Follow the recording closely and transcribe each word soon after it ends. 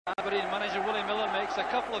Aberdeen manager Willie Miller makes a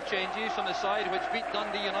couple of changes from the side which beat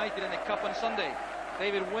Dundee United in the Cup on Sunday.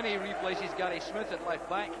 David Winnie replaces Gary Smith at left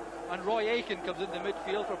back, and Roy Aitken comes into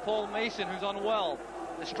midfield for Paul Mason, who's unwell.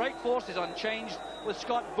 The strike force is unchanged, with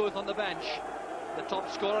Scott Booth on the bench. The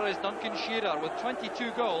top scorer is Duncan Shearer with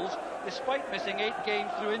 22 goals, despite missing 8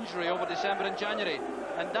 games through injury over December and January.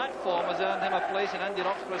 And that form has earned him a place in Andy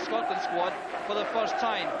Roxburgh's Scotland squad for the first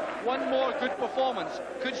time. One more good performance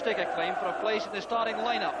could stake a claim for a place in the starting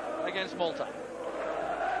lineup against Malta.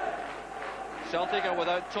 Celtic are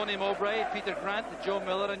without Tony Mowbray, Peter Grant, Joe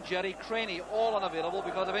Miller and Jerry Craney, all unavailable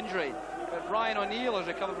because of injury. But Brian O'Neill has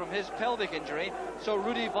recovered from his pelvic injury, so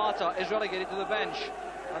Rudy Vata is relegated to the bench.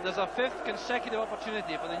 And there's a 5th consecutive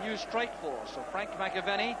opportunity for the new strike force of Frank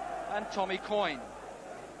McAvenny and Tommy Coyne.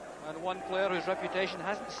 And one player whose reputation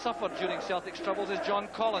hasn't suffered during Celtic's troubles is John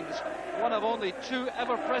Collins, one of only 2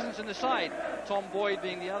 ever presents in the side, Tom Boyd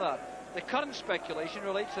being the other. The current speculation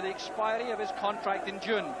relates to the expiry of his contract in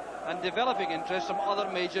June and developing interest from other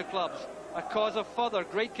major clubs, a cause of further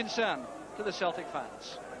great concern to the Celtic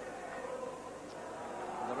fans.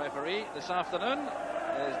 And the referee this afternoon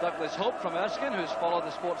is Douglas Hope from Erskine, who's followed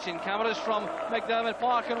the sports scene cameras from McDermott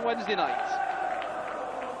Park on Wednesday night.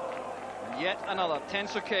 And yet another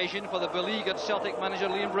tense occasion for the beleaguered Celtic manager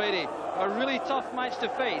Liam Brady. A really tough match to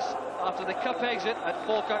face after the cup exit at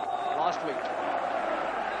Falkirk last week.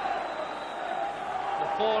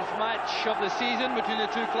 The 4th match of the season between the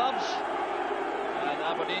two clubs, and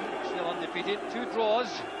Aberdeen still undefeated. 2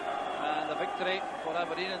 draws and a victory for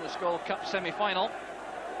Aberdeen in the Skull Cup semi-final.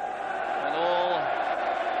 And all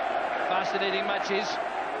fascinating matches,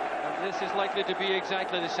 and this is likely to be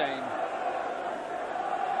exactly the same.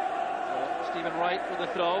 So Stephen Wright with the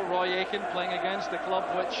throw, Roy Aitken playing against the club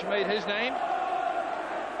which made his name.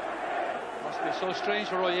 Must be so strange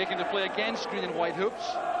for Roy Aitken to play against green and white hoops.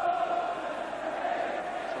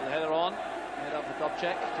 So the header on, made up the top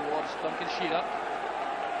check towards Duncan Shearer.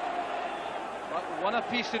 But one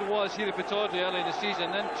apiece it was here at Pittodrie early in the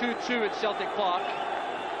season, then 2-2 at Celtic Park,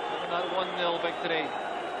 and that 1-0 victory.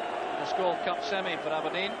 The Skull Cup semi for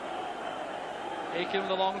Aberdeen. Aitken with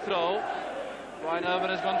a long throw. Ryan Irvin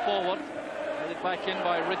has gone forward, headed back in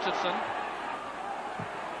by Richardson.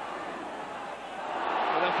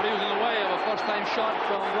 The referee was in the way of a first-time shot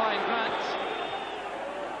from Ryan Grant.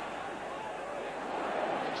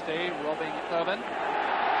 Stay robbing Irvin.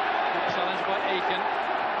 Good challenge by Aitken.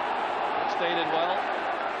 Stay did well.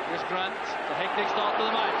 Here's Grant. The hectic start to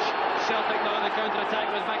the match. Celtic now in the counter-attack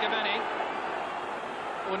with McAvenny.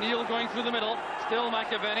 O'Neill going through the middle, still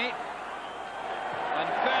McAvenny, and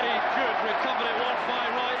very good recovery work by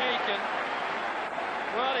Roy Aitken.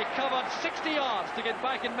 Well, he covered 60 yards to get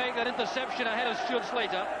back and make that interception ahead of Stuart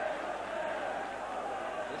Slater.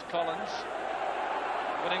 There's Collins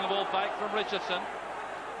winning the ball back from Richardson.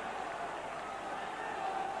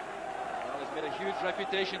 Well, he's made a huge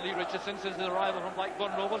reputation, Lee Richardson, since his arrival from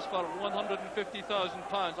Blackburn Rovers for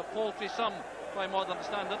 £150,000, a paltry sum by modern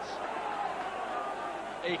standards.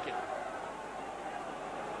 Aitken.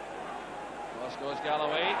 Cross goes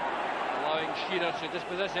Galloway, allowing Shearer to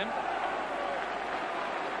dispossess him.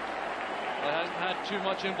 Well, hasn't had too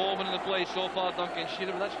much involvement in the play so far, Duncan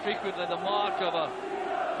Shearer, but that's frequently the mark of an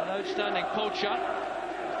outstanding poacher.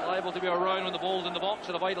 He's liable to be around when the ball's in the box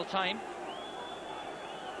at a vital time.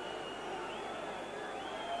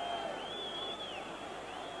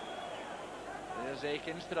 There's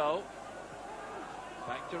Aitken's throw.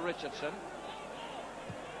 Back to Richardson.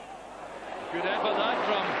 Good effort that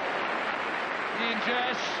from Ian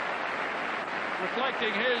Jess,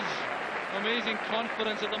 reflecting his amazing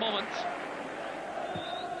confidence at the moment.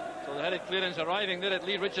 So the headed clearance arriving there at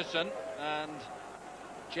Lee Richardson, and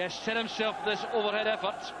Jess set himself this overhead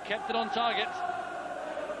effort, kept it on target.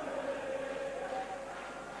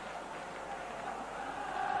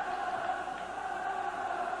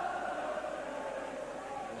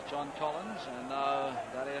 There's John Collins, and now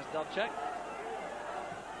Darius Dubček.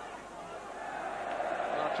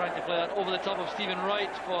 Trying to play that over the top of Stephen Wright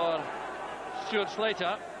for Stuart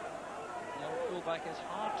Slater. The fullback is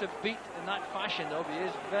hard to beat in that fashion, though. He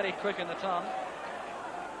is very quick in the turn.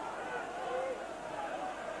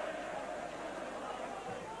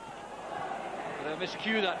 But a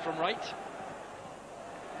miscue that from Wright.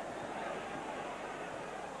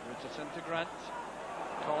 Richardson to Grant.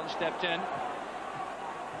 Collins stepped in.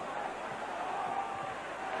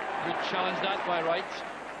 Good challenge that by Wright.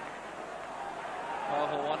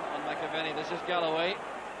 Powerful one on McAvenny. This is Galloway.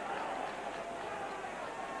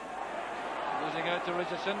 Losing out to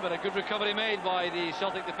Richardson, but a good recovery made by the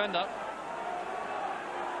Celtic defender.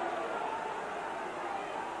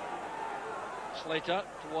 Slater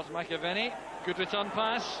towards McAvenny. Good return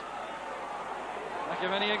pass.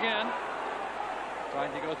 McAvenny again.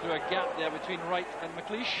 Trying to go through a gap there between Wright and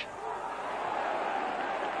McLeish.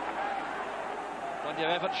 Plenty of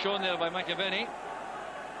effort shown there by McAvenny.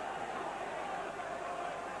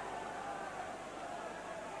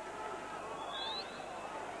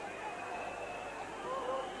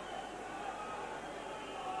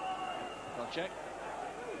 Check.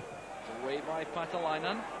 It's away by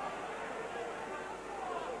Patalainen.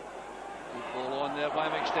 Good ball on there by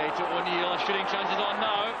McStay to O'Neill. Shooting chances on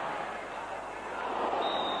now.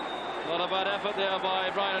 Not a bad effort there by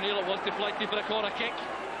Brian O'Neill. It was deflected for a corner kick.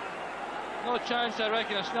 No chance, I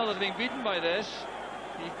reckon, of Snelders being beaten by this.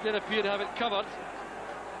 He did appear to have it covered.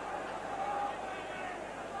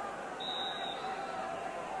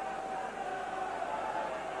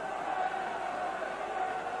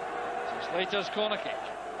 Slater's corner kick.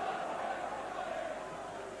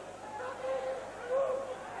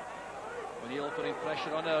 O'Neill putting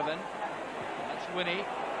pressure on Irvine. That's Winnie.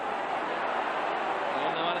 The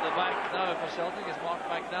only man at the back now for Celtic is Mark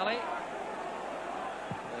McNally.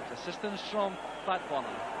 With assistance from Pat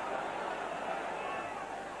Bonham.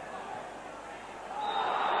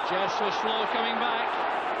 Jess was slow coming back.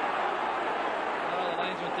 Well, the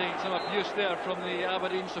linesman taking some abuse there from the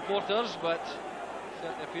Aberdeen supporters, but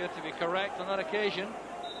certainly appeared to be correct on that occasion.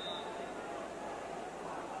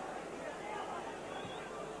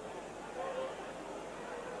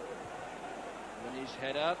 Winnie's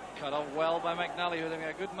header cut off well by McNally, who's having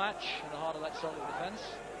a good match in the heart of that Celtic defence.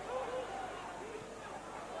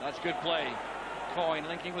 That's good play. Coyne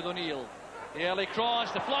linking with O'Neill. The early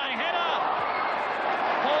cross, the flying header.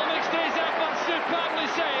 Paul McStay's effort superbly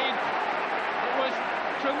saved. It was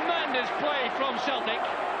tremendous play from Celtic.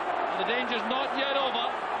 The danger's not yet over.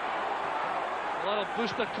 That'll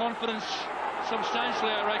boost their confidence substantially,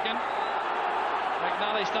 I reckon.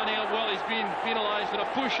 McNally standing up well. He's been penalised for a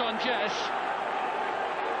push on Jess.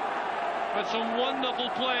 But some wonderful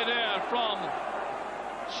play there from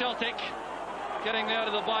Celtic, getting there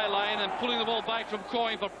to the byline and pulling the ball back from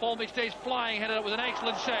Coyne for Paul McStay's flying header. It was an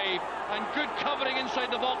excellent save and good covering inside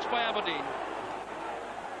the box by Aberdeen.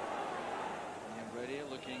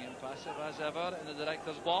 Looking impassive as ever in the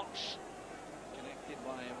director's box, connected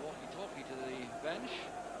by a walkie-talkie to the bench.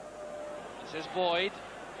 This is Boyd.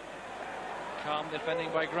 Calm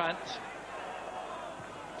defending by Grant.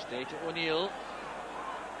 Stay to O'Neill.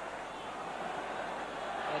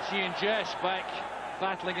 That's Ian Jess back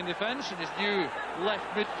battling in defence in his new left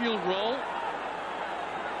midfield role.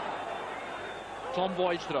 Tom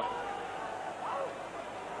Boyd's throw.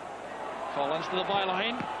 Collins to the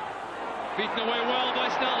byline. Beaten away well by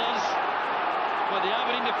Snelders, but the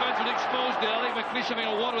Aberdeen defence was exposed there. I think McLeish having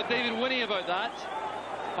a word with David Winnie about that.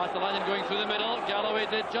 Patalainen going through the middle. Galloway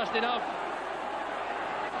did just enough.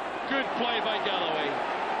 Good play by Galloway.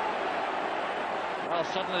 Well,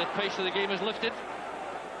 suddenly the pace of the game is lifted.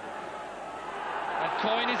 And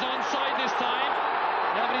Coyne is onside this time.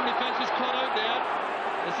 The Aberdeen defence was caught out there.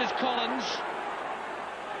 This is Collins.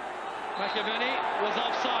 McAvenny was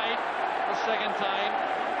offside the second time.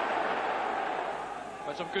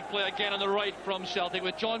 But some good play again on the right from Celtic,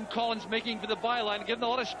 with John Collins making for the byline, giving a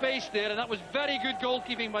lot of space there, and that was very good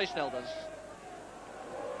goalkeeping by Snelders.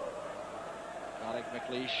 Alec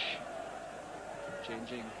McLeish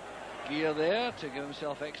changing gear there to give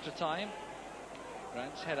himself extra time.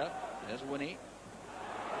 Grant's header. There's Winnie.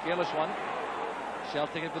 Careless one.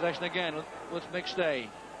 Celtic in possession again with McStay.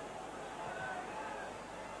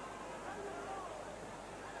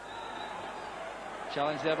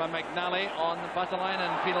 Challenge there by McNally on the Patalainen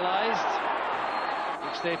and penalised.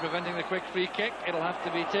 McStay preventing the quick free kick. It'll have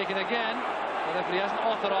to be taken again. The referee hasn't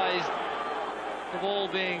authorised the ball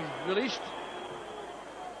being released.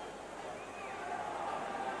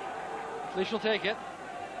 They shall take it.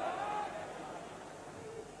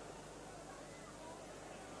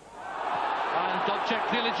 And Dobchek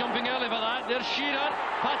clearly jumping early for that. There's Shearer,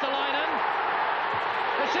 Patalainen.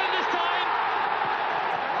 It's in this time.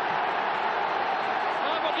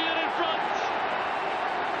 Aberdeen in front.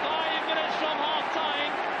 5 minutes from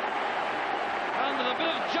half-time. And there's a bit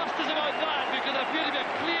of justice about that, because there appeared to be a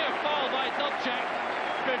clear foul by Dobchek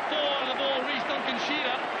before the ball reached Duncan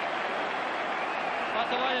Shearer.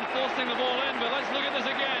 Patalainen forcing the ball in, but let's look at this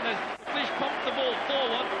again as McLeish pumped the ball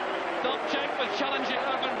forward. Dobchek was challenging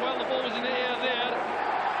Irvine while the ball was in the air there.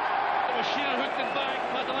 It was Shearer hooked it back.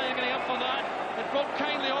 Patalainen getting up for that. It broke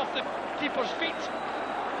kindly off the keeper's feet,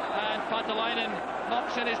 and Patalainen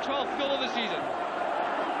knocks in his 12th goal of the season.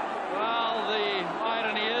 Well, the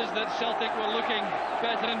irony is that Celtic were looking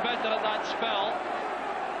better and better at that spell,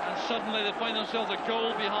 and suddenly they find themselves a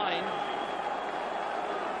goal behind.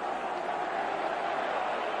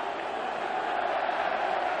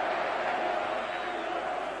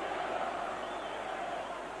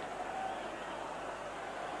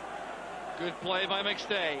 Good play by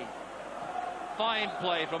McStay. Fine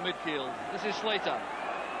play from midfield. This is Slater.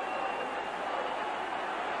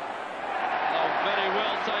 Oh, very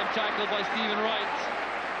well-timed tackle by Stephen Wright.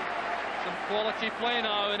 Some quality play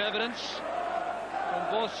now in evidence from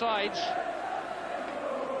both sides.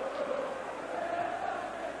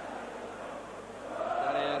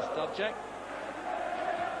 That is Dubček.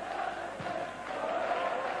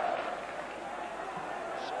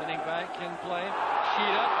 Spinning back in play.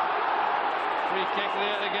 Shearer. Free kick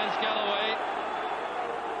there against Galloway.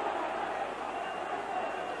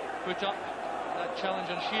 Put up that challenge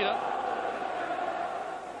on Shearer.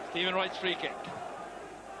 Stephen Wright's free kick.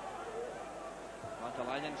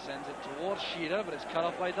 Matalainen sends it towards Shearer, but it's cut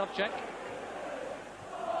off by Dubček.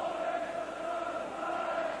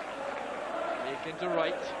 Taken to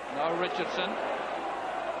Wright. Now Richardson.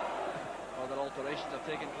 Other alterations have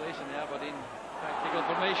taken place in the Aberdeen tactical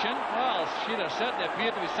formation. Well, Shearer certainly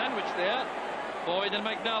appeared to be sandwiched there. Boyd and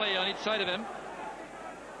McNally on each side of him.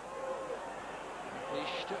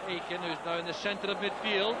 Leash to Aiken, who's now in the centre of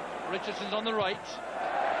midfield. Richardson's on the right.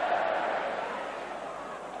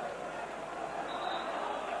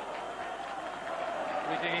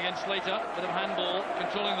 Freaking against Slater, bit of handball,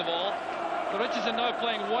 controlling the ball. But Richardson now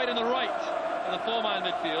playing wide on the right for the four-man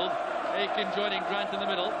midfield. Aiken joining Grant in the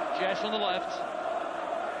middle, Jess on the left.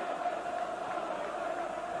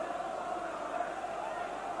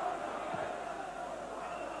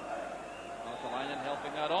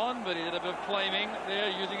 Helping that on, but he did a bit of climbing there,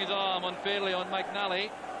 using his arm unfairly on McNally.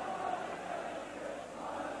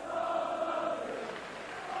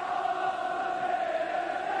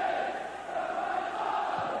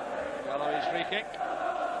 Galloway's free kick.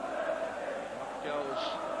 Up goes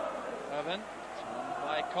Irvin. It's won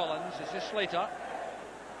by Collins. This is Slater.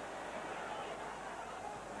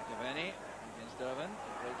 McAvenny against Irvin.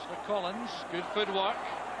 Breaks for Collins. Good footwork.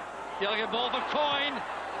 Delegate ball for Coyne.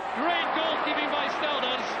 Great goalkeeping by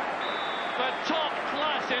Stelders, but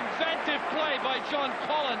top-class inventive play by John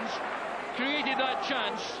Collins created that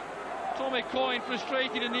chance. Tommy Coyne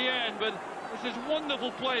frustrated in the end, but this is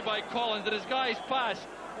wonderful play by Collins, that his guy's pass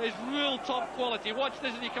is real top quality. Watch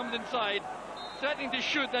this as he comes inside, threatening to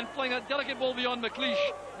shoot, then fling that delicate ball beyond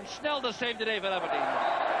McLeish, and Snelder saved the day for Aberdeen.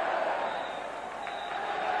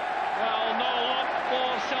 Well, no luck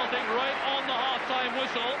for Celtic right on the half-time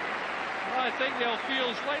whistle. I think they'll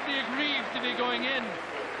feel slightly aggrieved to be going in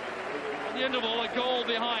at the interval, a goal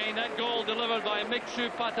behind. That goal delivered by Miksu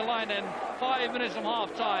Patalainen 5 minutes from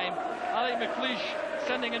half-time. I think McLeish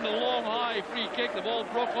sending in the long high free kick. The ball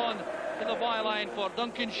broke on to the byline for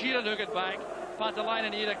Duncan Shearer to hook it back.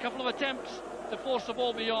 Patalainen had a couple of attempts to force the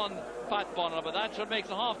ball beyond Pat Bonner, but that's what makes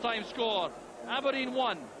the half-time score. Aberdeen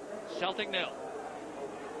 1, Celtic 0.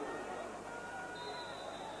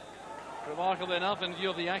 Remarkably enough, in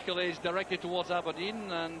view of the accolades directed towards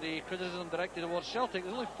Aberdeen and the criticism directed towards Celtic,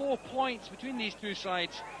 there's only 4 points between these two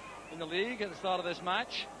sides in the league at the start of this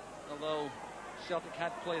match. Although Celtic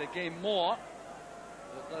had played a game more,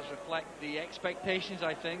 it does reflect the expectations,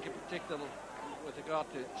 I think, in particular with regard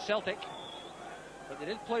to Celtic. But they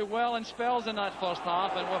did play well in spells in that first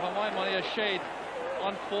half, and for my money, a shade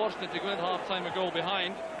unfortunate to go into half-time a goal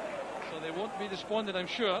behind. So they won't be despondent, I'm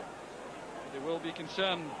sure. They will be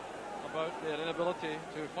concerned about their inability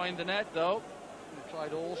to find the net, though. They've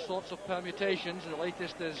tried all sorts of permutations. The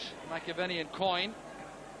latest is McAvenny and Coyne.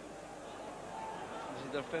 This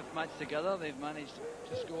is their 5th match together. They've managed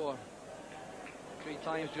to score 3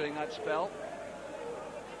 times during that spell.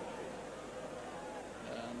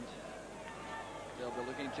 And they'll be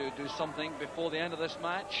looking to do something before the end of this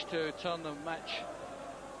match to turn the match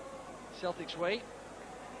Celtic's way.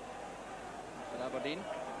 For Aberdeen.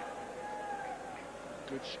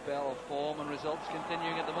 Good spell of form and results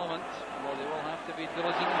continuing at the moment. Well, they will have to be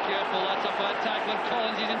diligent and careful. That's a bad tackle, and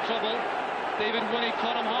Collins, he's in trouble. David Winnie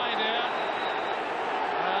caught him high there.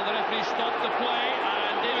 And the referee stopped the play,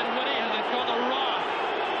 and David Winnie has caught the wrath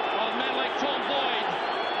of men like Tom Boyd,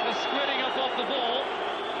 the squaring up off the ball.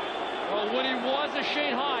 Well, Winnie was a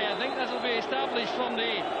shade high. I think this will be established from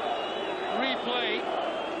the replay.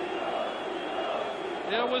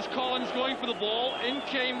 There was Collins going for the ball. In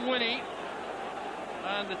came Winnie.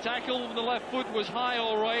 And the tackle with the left foot was high,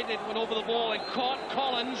 all right. It went over the ball and caught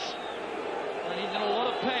Collins. And he's in a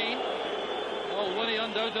lot of pain. Well, Winnie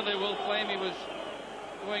undoubtedly will claim he was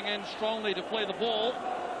going in strongly to play the ball.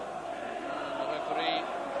 And the referee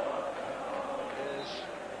is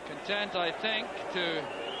content, I think, to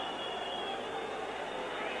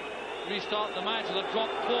restart the match with a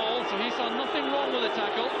dropped ball. So he saw nothing wrong with the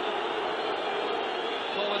tackle.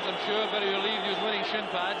 Collins, I'm sure, very relieved he was winning shin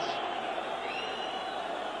pads.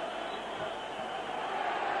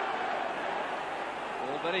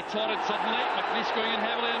 very torrid suddenly. McLeish going in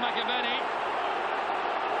heavily on McAvenny.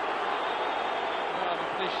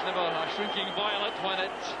 McLeish never a shrinking violet when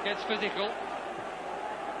it gets physical.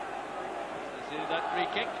 See that free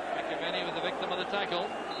kick. McAvenny was the victim of the tackle.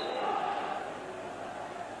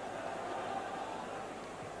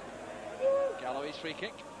 Galloway's free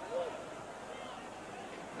kick.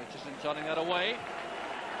 Richardson turning that away.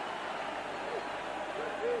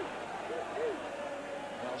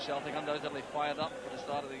 Well, Celtic undoubtedly fired up for the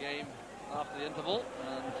start of the game after the interval,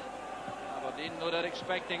 and Aberdeen no doubt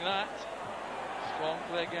expecting that. Strong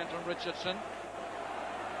play again from Richardson.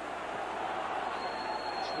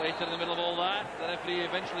 Slater in the middle of all that. The referee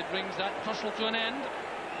eventually brings that tussle to an end.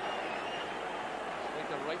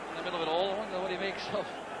 Slater right in the middle of it all. I wonder what he makes of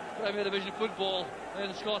Premier Division football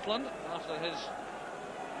in Scotland after his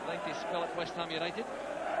lengthy spell at West Ham United.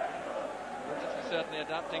 Richardson certainly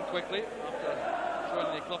adapting quickly after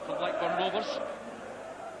joining the club from Blackburn Rovers.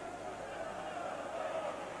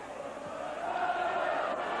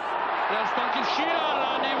 There's Duncan Shearer,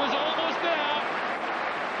 and he was almost there.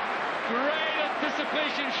 Great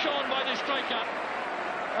anticipation shown by the striker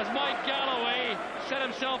as Mike Galloway set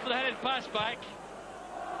himself for the headed pass back.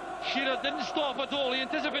 Shearer didn't stop at all. He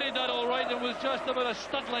anticipated that all right and was just about a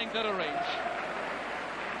stud length out of range.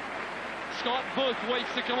 Scott Booth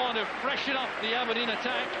waits to come on to freshen up the Aberdeen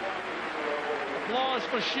attack. Applause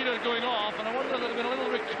for Shearer going off, and I wonder if there had been a little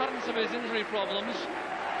recurrence of his injury problems.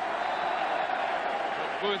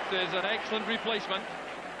 But Booth is an excellent replacement.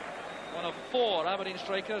 One of 4 Aberdeen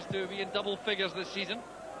strikers to be in double figures this season.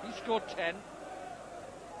 He scored 10.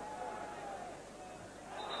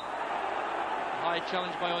 High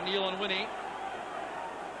challenge by O'Neill and Winnie.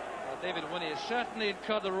 David Winnie has certainly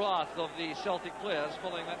incurred the wrath of the Celtic players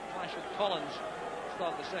following that clash with Collins at the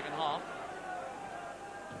start of the second half.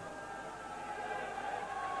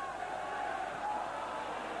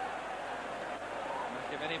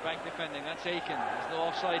 McAvenny back defending. That's Aiken. There's no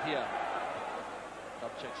offside here.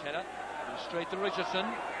 Dubček's header. Goes straight to Richardson.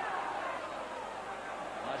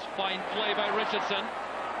 That's fine play by Richardson.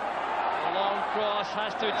 A long cross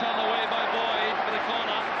has to turn away by Boyd for the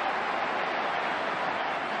corner.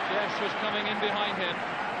 Jess was coming in behind him.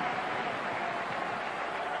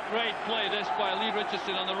 Great play this by Lee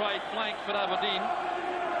Richardson on the right flank for Aberdeen.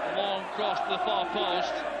 A long cross to the far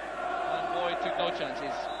post, and Boyd took no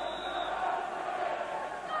chances.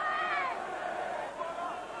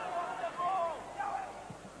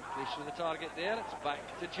 McLeish with the target there. It's back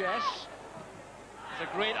to Jess.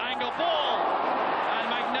 It's a great angle ball,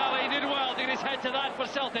 and McNally did well to get his head to that for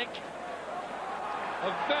Celtic. A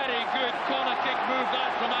very good corner kick move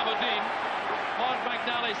that from Aberdeen. Mark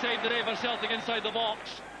McNally saved the day for Celtic inside the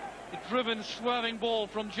box. The driven, swerving ball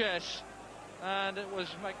from Jess. And it was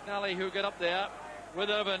McNally who got up there with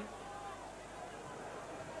Irvin.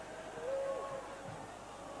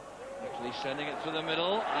 McLeish sending it through the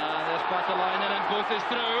middle. And there's Patalainen, and Booth is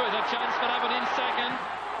through. There's a chance for Aberdeen's second.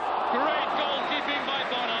 Great goalkeeping by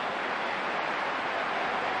Bonner.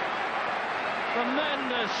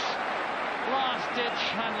 Tremendous last-ditch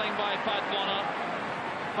handling by Pat Bonner.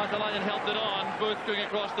 Patalainen helped it on. Booth going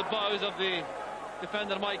across the bows of the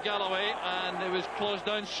defender Mike Galloway, and it was closed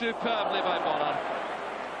down superbly by Bonner.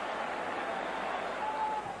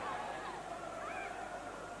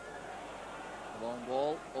 The long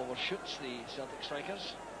ball overshoots the Celtic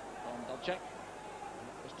strikers on Dubček.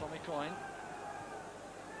 There's Tommy Coyne.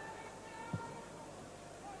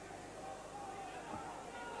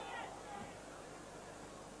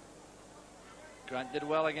 Grant did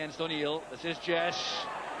well against O'Neill. This is Jess.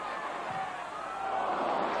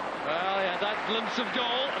 Well, he had that glimpse of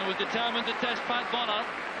goal and was determined to test Pat Bonner.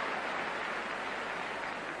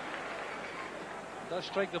 Does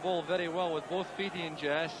strike the ball very well with both feet in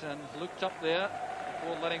Jess, and looked up there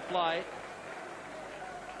before letting fly.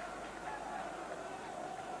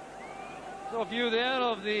 So a view there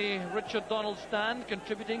of the Richard Donald stand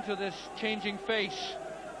contributing to this changing face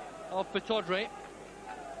of Pittodrie.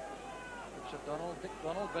 Donald, Dick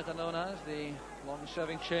Donald, better known as the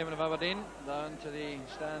long-serving chairman of Aberdeen, down to the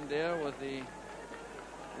stand there with the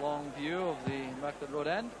long view of the Market Road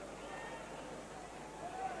end.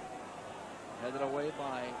 Headed away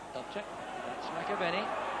by Dubček. That's McAvenny.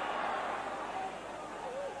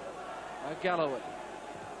 Now Galloway.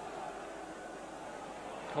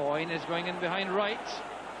 Coyne is going in behind right.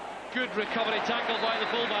 Good recovery tackle by the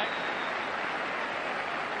fullback.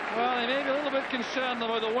 Well, he may be a little bit concerned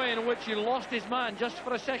about the way in which he lost his man just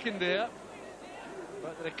for a second there.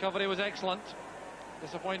 But the recovery was excellent.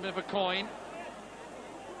 Disappointment for Coyne.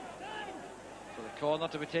 So the corner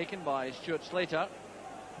to be taken by Stuart Slater.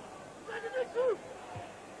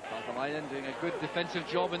 Pathalainen doing a good defensive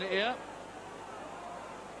job in the air.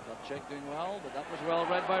 Dubček doing well, but that was well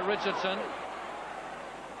read by Richardson.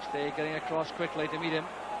 Stay getting across quickly to meet him.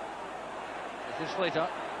 This is Slater.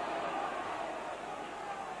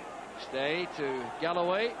 Stay to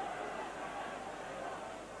Galloway.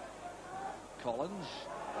 Collins.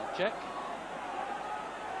 Dubček.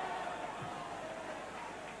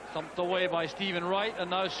 Thumped away by Stephen Wright, and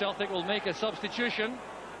now Celtic will make a substitution.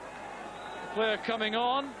 The player coming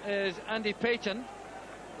on is Andy Payton.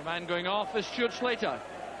 The man going off is Stuart Slater.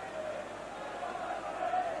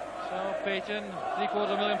 So Payton,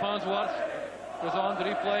 £750,000 worth, goes on to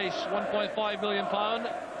replace £1.5 million,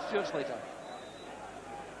 Stuart Slater.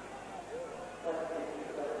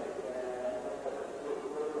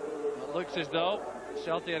 It looks as though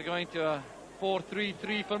Celtic are going to a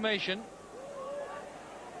 4-3-3 formation.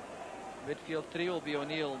 Midfield trio will be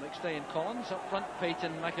O'Neill, McStay and Collins. Up front,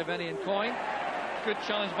 Payton, McAvenny and Coyne. Good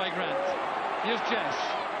challenge by Grant. Here's Jess.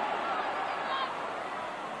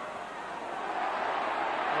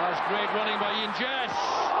 That's great running by Ian Jess.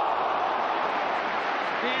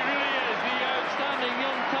 He really is the outstanding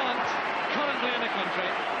young talent currently in the country.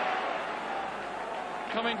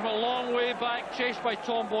 Coming from a long way back, chased by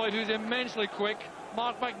Tom Boyd, who's immensely quick.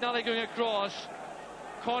 Mark McNally going across.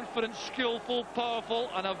 Confident, skillful, powerful,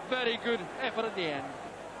 and a very good effort at the end.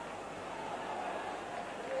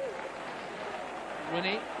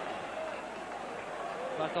 Winnie.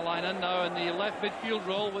 Pathalainen now in the left midfield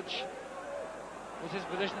role, which was his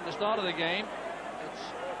position at the start of the game. It's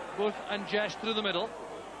Booth and Jess through the middle.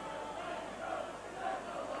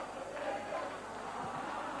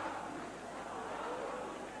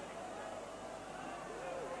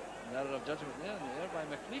 An error of judgment there in the air by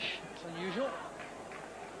McLeish. It's unusual.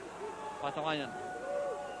 Pathalainen.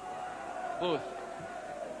 Booth.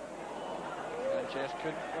 Sanchez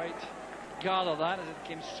couldn't quite gather that as it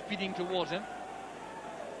came speeding towards him.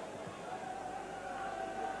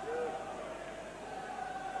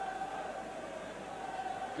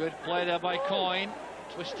 Good play there by Coyne.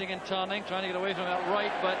 Twisting and turning, trying to get away from that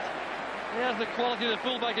right, but there's the quality of the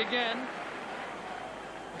fullback again.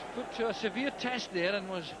 Was put to a severe test there and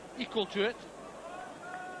was equal to it.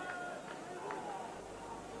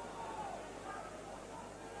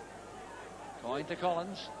 Coyne to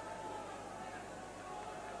Collins.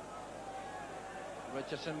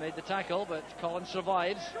 Richardson made the tackle, but Collins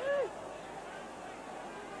survives.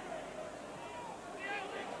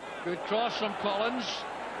 Good cross from Collins.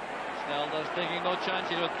 Snelders taking no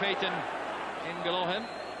chances with Payton in below him.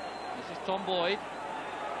 This is Tom Boyd.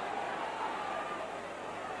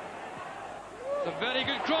 It's a very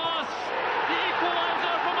good cross. The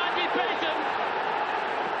equaliser from Andy Payton.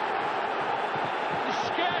 He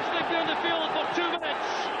scarcely cleared the field for 2 minutes.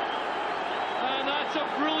 And that's a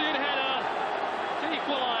brilliant header to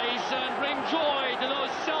equalise and bring joy to those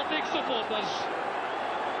Celtic supporters.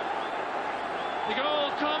 The goal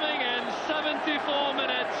coming in 74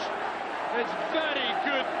 minutes. It's very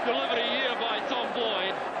good delivery here by Tom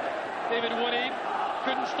Boyd. David Woody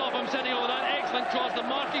couldn't stop him sending over that excellent cross. The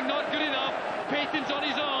marking not good enough. Payton's on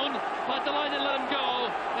his own. Pathalainen let him go,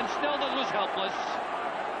 and Snelders was helpless.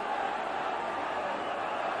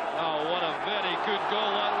 Oh, what a very good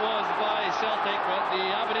goal that was by Celtic, but the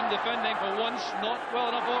Aberdeen defending for once not well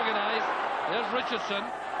enough organised. There's Richardson.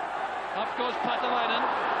 Up goes Pathalainen.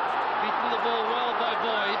 Beaten the ball well by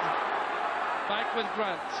Boyd. Back with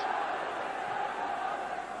Grant.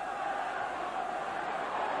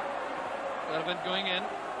 Irvin going in.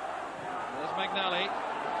 There's McNally.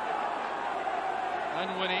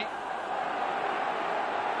 And Winnie.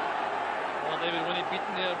 Well, David Winnie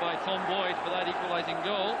beaten there by Tom Boyd for that equalising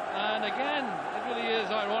goal. And again, it really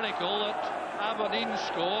is ironical that Aberdeen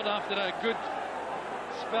scored after a good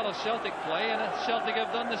spell of Celtic play, and Celtic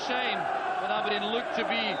have done the same. When Aberdeen looked to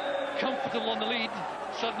be comfortable on the lead,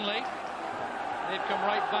 suddenly they've come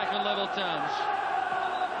right back on level terms.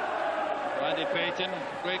 Andy Payton,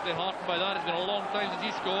 greatly heartened by that. It's been a long time since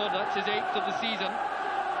he scored. That's his 8th of the season.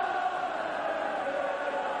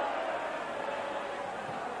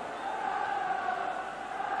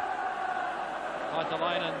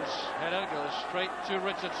 Pathalainen's header goes straight to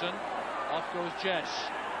Richardson. Off goes Jess.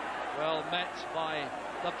 Well met by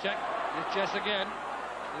Dubček. Here's Jess again.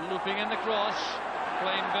 Looping in the cross.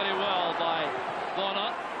 Playing very well by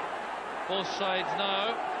Bonner. Both sides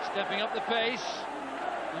now stepping up the pace.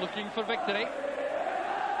 Looking for victory.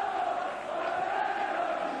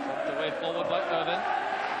 Sent away forward by Irvin.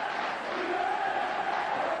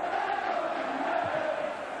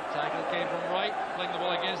 Tackle came from right, playing the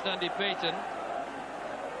ball against Andy Payton.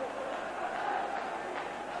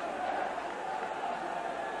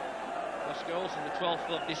 First goal since the 12th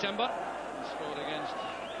of December. He scored against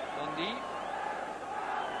Dundee.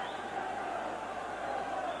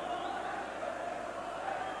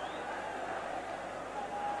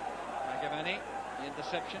 McAvenny, the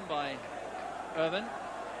interception by Irvin.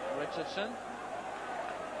 Richardson.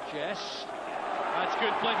 Jess. That's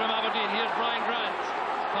good play from Aberdeen. Here's Brian Grant.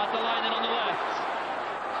 Patalainen on the left.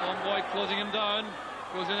 Tom Boyd closing him down.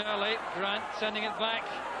 Goes in early. Grant sending it back.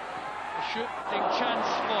 A shooting chance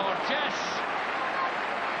for Jess.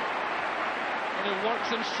 And he works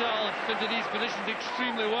himself into these positions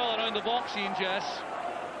extremely well around the box, Ian Jess.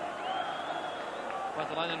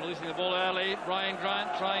 Patalainen releasing the ball early. Brian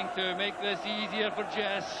Grant trying to make this easier for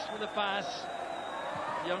Jess with a pass.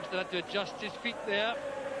 The youngster had to adjust his feet there.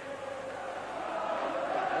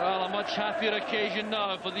 Well, a much happier occasion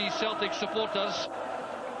now for these Celtic supporters.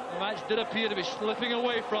 The match did appear to be slipping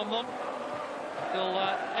away from them until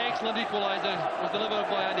that excellent equaliser was delivered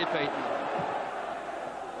by Andy Payton.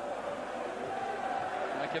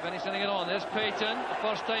 McAvenny sending it on. There's Payton. The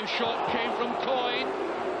first time shot came from Coyne.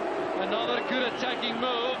 Another good attacking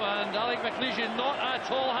move, and Alec McLeish is not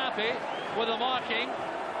at all happy with the marking.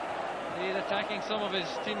 He's attacking some of his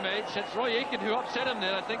teammates. It's Roy Aitken who upset him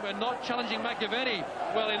there, I think, by not challenging McAvenny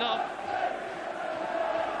well enough.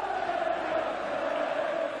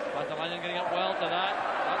 Patalainen getting up well to that.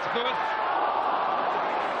 That's good.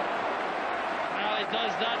 Well, he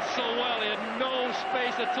does that so well. He had no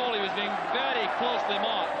space at all. He was being very closely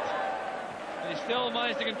marked. And he still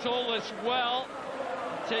managed to control this well.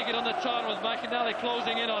 Take it on the turn with McInally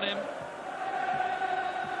closing in on him.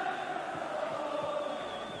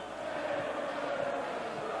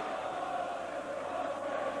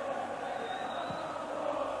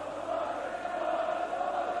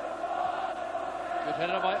 Good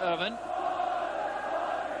header by Irvin.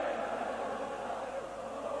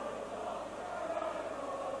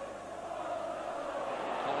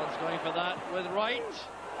 Collins going for that with Wright.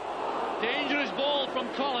 Dangerous ball from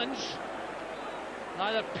Collins.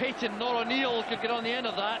 Neither Payton nor O'Neill could get on the end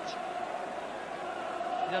of that.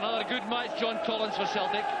 Another good match, John Collins, for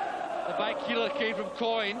Celtic. The back heeler came from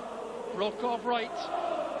Coyne. Broke off Wright.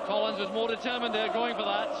 Collins was more determined there, going for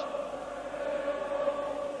that.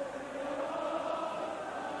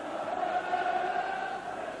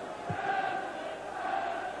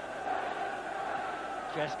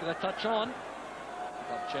 Jess got a touch on.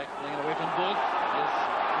 Check playing it away from both. Here's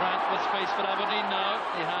Grant with space for Aberdeen now.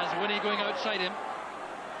 He has Winnie going outside him.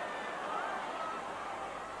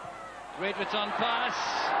 Great return pass.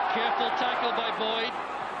 Careful tackle by Boyd.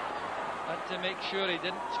 Had to make sure he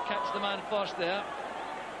didn't catch the man first there.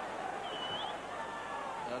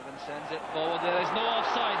 Irvin sends it forward. There is no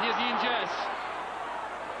offside. Here's Ian Jess.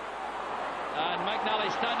 And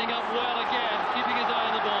McNally standing up well again, keeping his eye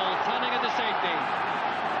on the ball, turning it to safety.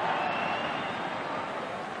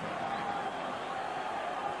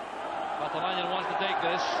 Patalainen wants to take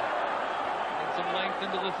this. Get some length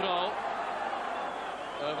into the throw.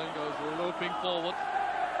 Irvin goes loping forward.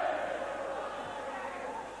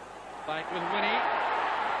 Back with Winnie.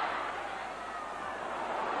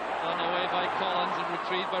 Done away by Collins and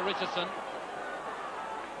retrieved by Richardson.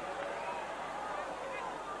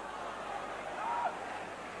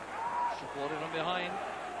 Supported from behind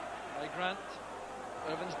by Grant.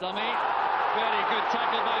 Irvin's dummy. Very good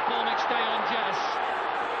tackle by Paul McStay on Jess.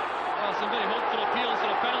 Well, some very hopeful appeals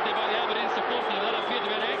for a penalty by the Aberdeen supporters. That appeared to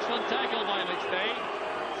be an excellent tackle by McStay.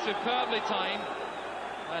 Superbly timed,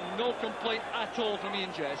 and no complaint at all from Ian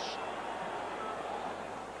Jess.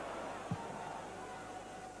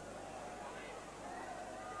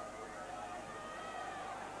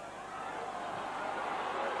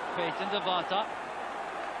 Payton to Vata.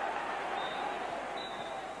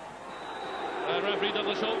 Referee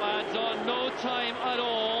Douglas Hope adds on no time at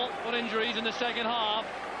all for injuries in the second half.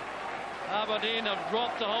 Aberdeen have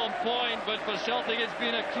dropped a home point, but for Celtic it's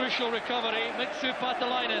been a crucial recovery. Mixu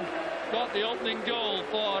Patalainen got the opening goal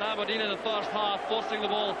for Aberdeen in the first half, forcing the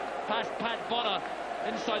ball past Pat Bonner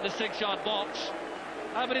inside the 6-yard box.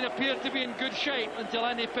 Aberdeen appeared to be in good shape until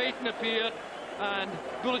Andy Payton appeared and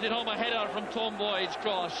bulleted home a header from Tom Boyd's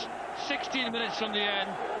cross. 16 minutes from the end,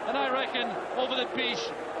 and I reckon over the piece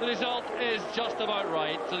the result is just about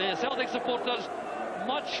right. So the Celtic supporters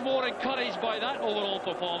much more encouraged by that overall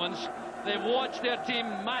performance. They've watched their team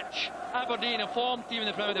match Aberdeen, a formed team in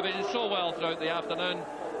the Premier Division, so well throughout the afternoon,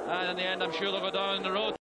 and in the end I'm sure they'll go down the road